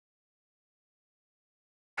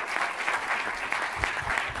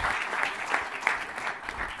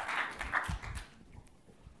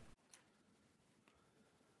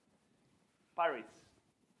Paris,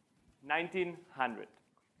 1900.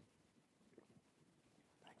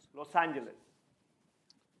 Los Angeles,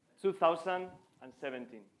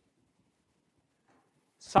 2017.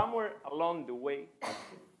 Somewhere along the way,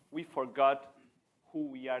 we forgot who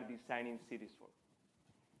we are designing cities for.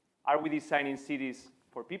 Are we designing cities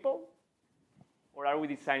for people, or are we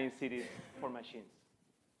designing cities for machines?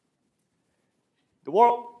 The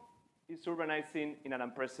world is urbanizing in an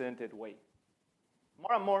unprecedented way.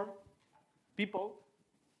 More and more people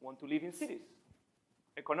want to live in cities,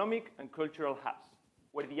 economic and cultural hubs,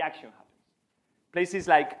 where the action happens. Places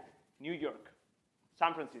like New York,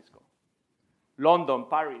 San Francisco, London,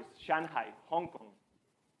 Paris, Shanghai, Hong Kong,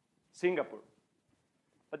 Singapore.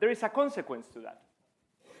 But there is a consequence to that.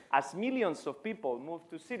 As millions of people move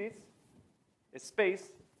to cities,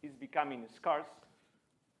 space is becoming scarce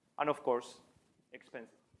and, of course,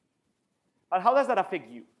 expensive. But how does that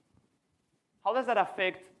affect you? How does that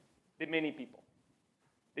affect the many people?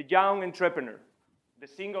 The young entrepreneur, the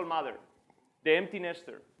single mother, the empty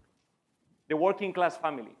nester, the working class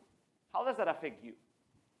family. How does that affect you?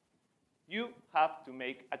 You have to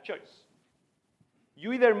make a choice.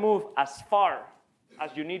 You either move as far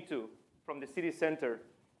as you need to from the city center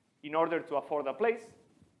in order to afford a place.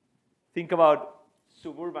 Think about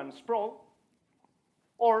suburban sprawl.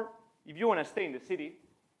 Or if you want to stay in the city,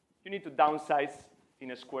 you need to downsize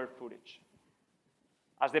in a square footage.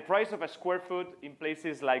 As the price of a square foot in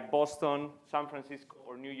places like Boston, San Francisco,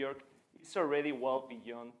 or New York is already well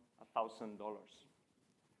beyond $1,000.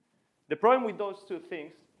 The problem with those two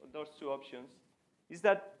things, those two options, is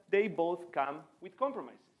that they both come with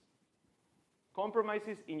compromises.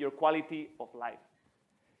 Compromises in your quality of life.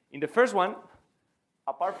 In the first one,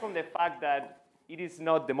 apart from the fact that it is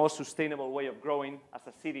not the most sustainable way of growing as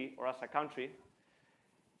a city or as a country,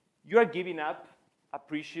 you are giving up a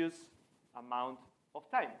precious amount of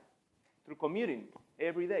time through commuting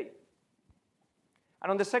every day. And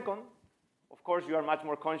on the second, of course, you are much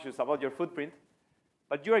more conscious about your footprint,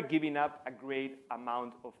 but you are giving up a great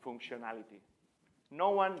amount of functionality.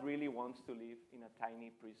 No one really wants to live in a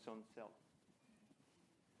tiny prison cell.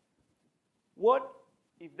 What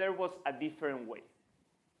if there was a different way?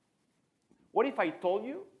 What if I told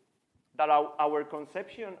you that our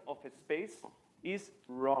conception of a space is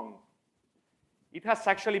wrong? It has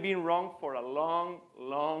actually been wrong for a long,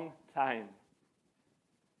 long time.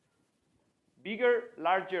 Bigger,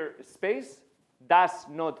 larger space does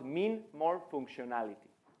not mean more functionality.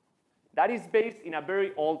 That is based in a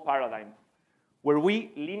very old paradigm where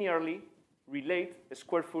we linearly relate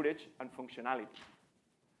square footage and functionality.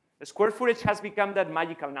 The square footage has become that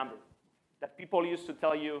magical number that people use to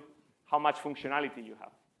tell you how much functionality you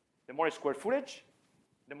have. The more square footage,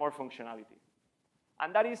 the more functionality.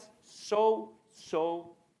 And that is so,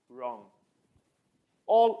 so wrong.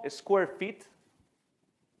 All square feet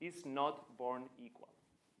is not born equal.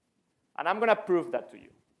 And I'm going to prove that to you.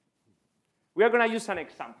 We are going to use an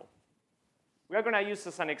example. We are going to use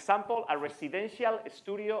as an example a residential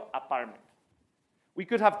studio apartment. We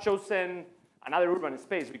could have chosen another urban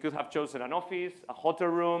space. We could have chosen an office, a hotel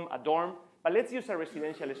room, a dorm. But let's use a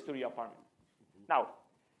residential studio apartment. Now,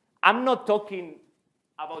 I'm not talking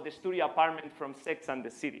about the studio apartment from Sex and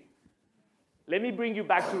the City. Let me bring you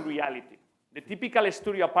back to reality. The typical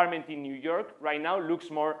studio apartment in New York right now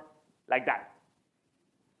looks more like that.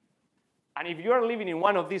 And if you are living in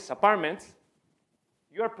one of these apartments,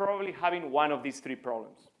 you are probably having one of these three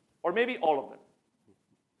problems, or maybe all of them.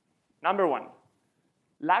 Number one,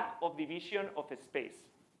 lack of division of a space.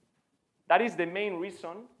 That is the main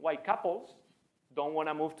reason why couples don't want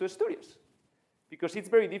to move to studios, because it's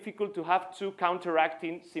very difficult to have two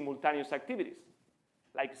counteracting simultaneous activities,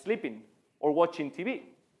 like sleeping or watching TV.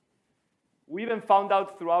 We even found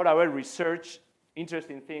out throughout our research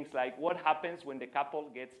interesting things like what happens when the couple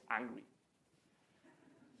gets angry.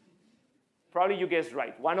 Probably you guessed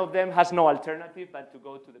right. One of them has no alternative but to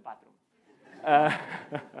go to the bathroom.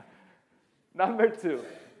 Number two,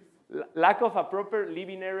 lack of a proper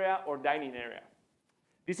living area or dining area.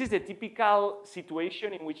 This is the typical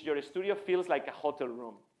situation in which your studio feels like a hotel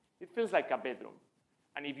room. It feels like a bedroom.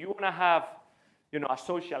 And if you want to have a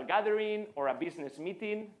social gathering or a business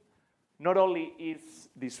meeting, not only is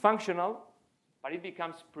dysfunctional, but it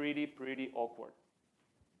becomes pretty awkward.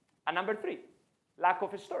 And number three, lack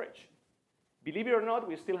of storage. Believe it or not,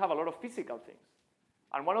 we still have a lot of physical things.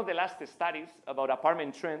 And one of the last studies about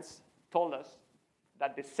apartment trends told us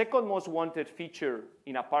that the second most wanted feature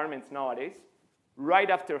in apartments nowadays,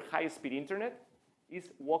 right after high-speed internet,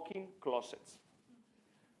 is walk-in closets.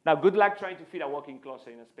 Now, good luck trying to fit a walk-in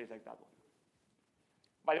closet in a space like that one.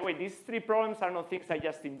 By the way, these 3 problems are not things I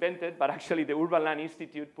just invented, but actually the Urban Land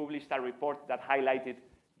Institute published a report that highlighted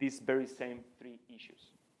these very same 3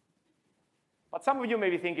 issues. But some of you may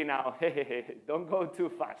be thinking now, hey, don't go too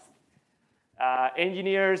fast.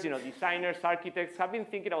 Engineers, designers, architects have been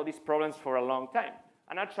thinking about these problems for a long time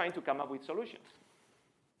and are trying to come up with solutions.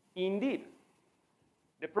 Indeed,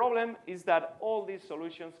 the problem is that all these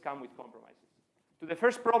solutions come with compromises. To the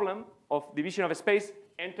first problem of division of space,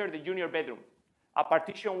 enter the junior bedroom, a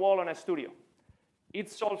partition wall on a studio.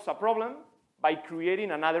 It solves a problem by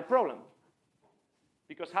creating another problem.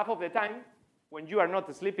 Because half of the time, when you are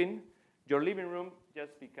not sleeping, your living room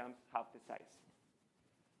just becomes half the size.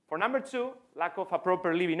 For number 2, lack of a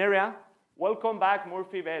proper living area, welcome back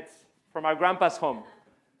Murphy beds from our grandpa's home.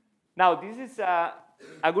 Now, this is a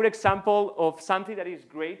good example of something that is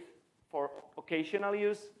great for occasional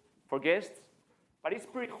use, for guests, but it's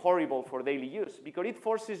pretty horrible for daily use because it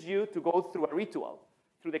forces you to go through a ritual,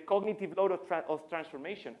 through the cognitive load of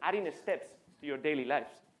transformation, adding steps to your daily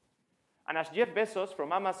lives. And as Jeff Bezos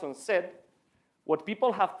from Amazon said, what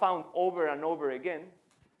people have found over and over again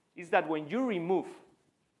is that when you remove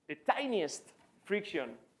the tiniest friction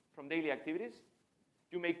from daily activities,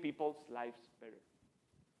 you make people's lives better.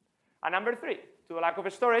 And number 3, to the lack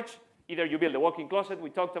of storage, either you build a walk-in closet we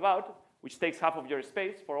talked about, which takes half of your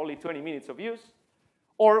space for only 20 minutes of use,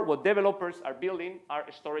 or what developers are building are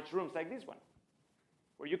storage rooms like this one,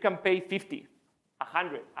 where you can pay $50,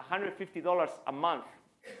 $100, $150 a month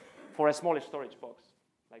for a small storage box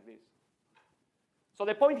like this. So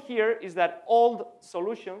the point here is that old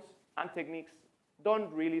solutions and techniques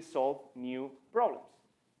don't really solve new problems.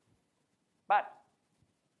 But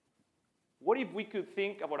what if we could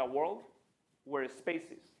think about a world where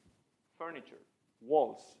spaces, furniture,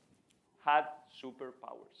 walls had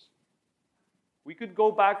superpowers? We could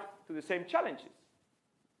go back to the same challenges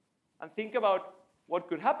and think about what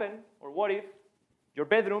could happen, or what if your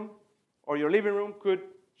bedroom or your living room could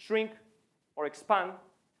shrink or expand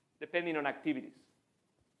depending on activities.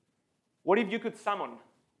 What if you could summon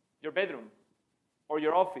your bedroom or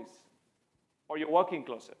your office or your walk-in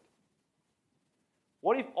closet?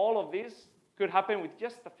 What if all of this could happen with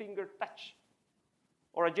just a finger touch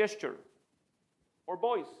or a gesture or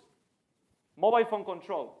voice, mobile phone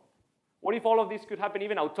control? What if all of this could happen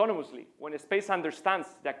even autonomously when a space understands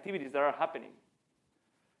the activities that are happening?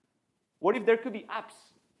 What if there could be apps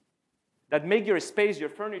that make your space, your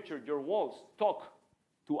furniture, your walls talk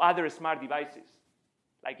to other smart devices,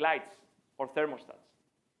 like lights or thermostats?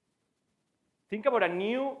 Think about a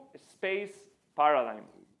new space paradigm,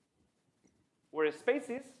 where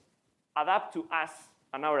spaces adapt to us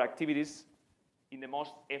and our activities in the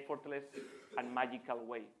most effortless and magical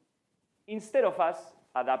way, instead of us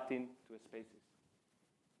adapting to spaces.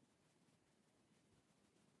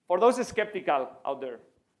 For those skeptical out there,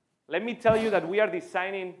 let me tell you that we are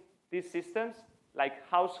designing these systems like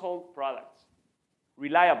household products,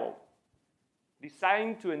 reliable,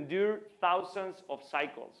 designed to endure thousands of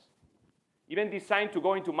cycles, even designed to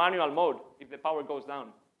go into manual mode if the power goes down.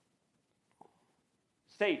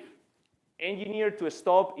 Safe, engineered to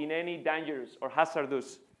stop in any dangerous or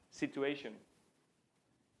hazardous situation.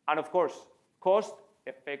 And of course,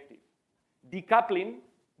 cost-effective, decoupling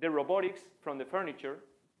the robotics from the furniture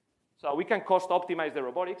so we can cost-optimize the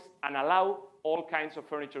robotics and allow all kinds of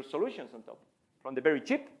furniture solutions on top, from the very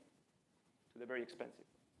cheap to the very expensive.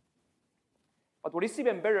 But what is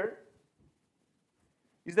even better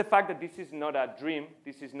is the fact that this is not a dream,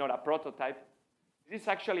 this is not a prototype. This is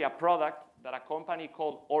actually a product that a company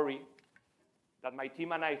called Ori, that my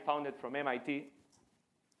team and I founded from MIT,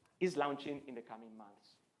 is launching in the coming months.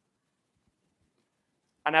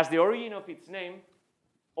 And as the origin of its name,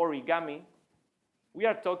 origami, we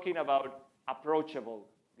are talking about approachable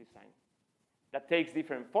design that takes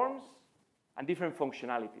different forms and different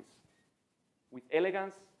functionalities with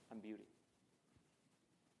elegance and beauty.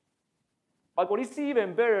 But what is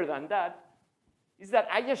even better than that is that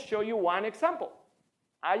I just show you one example.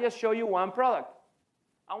 I just show you one product.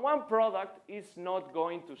 And one product is not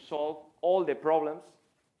going to solve all the problems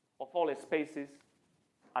of all spaces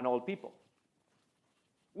and all people.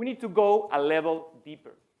 We need to go a level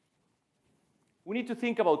deeper. We need to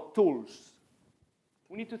think about tools.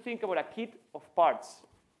 We need to think about a kit of parts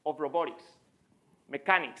of robotics,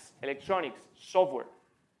 mechanics, electronics, software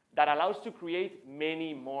that allows to create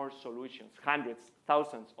many more solutions, hundreds,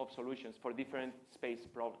 thousands of solutions for different space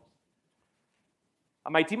problems.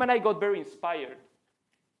 And my team and I got very inspired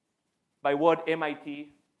by what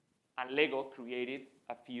MIT and Lego created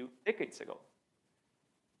a few decades ago.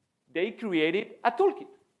 They created a toolkit,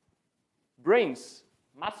 brains,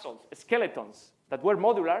 muscles, skeletons that were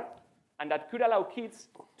modular and that could allow kids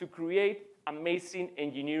to create amazing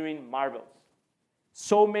engineering marvels.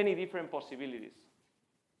 So many different possibilities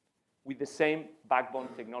with the same backbone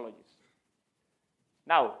technologies.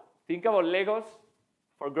 Now, think about Legos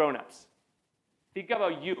for grown-ups. Think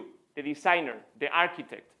about you, the designer, the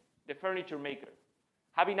architect, the furniture maker,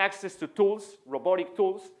 having access to tools, robotic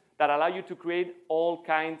tools, that allow you to create all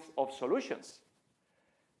kinds of solutions.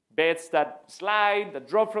 Beds that slide, that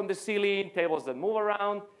drop from the ceiling, tables that move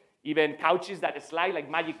around, even couches that slide like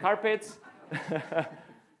magic carpets.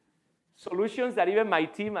 Solutions that even my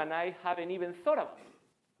team and I haven't even thought about.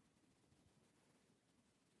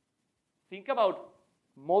 Think about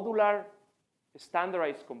modular,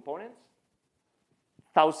 standardized components,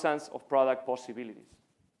 thousands of product possibilities.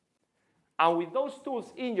 And with those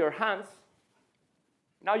tools in your hands,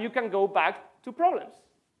 now you can go back to problems,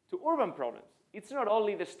 to urban problems. It's not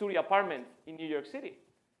only the studio apartment in New York City.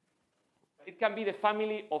 It can be the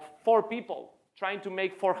family of 4 people trying to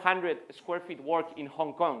make 400 square feet work in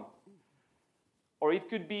Hong Kong. Or it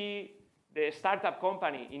could be the startup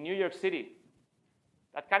company in New York City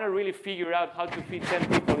that cannot really figure out how to fit 10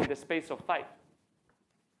 people in the space of 5.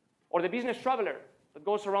 Or the business traveler that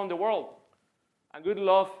goes around the world and would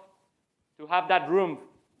love to have that room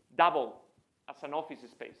double as an office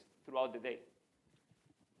space throughout the day.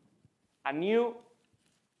 A new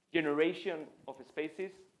generation of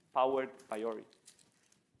spaces powered by Ori.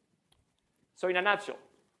 So in a nutshell,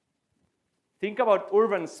 think about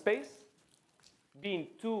urban space being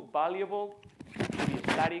too valuable to be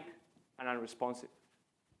static and unresponsive.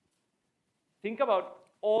 Think about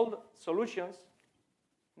old solutions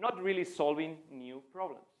not really solving new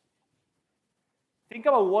problems. Think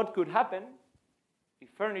about what could happen if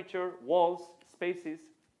furniture, walls, spaces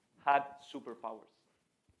had superpowers.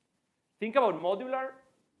 Think about modular,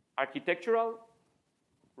 architectural,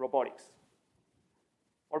 robotics.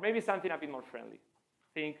 Or maybe something a bit more friendly.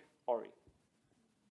 Think Ori.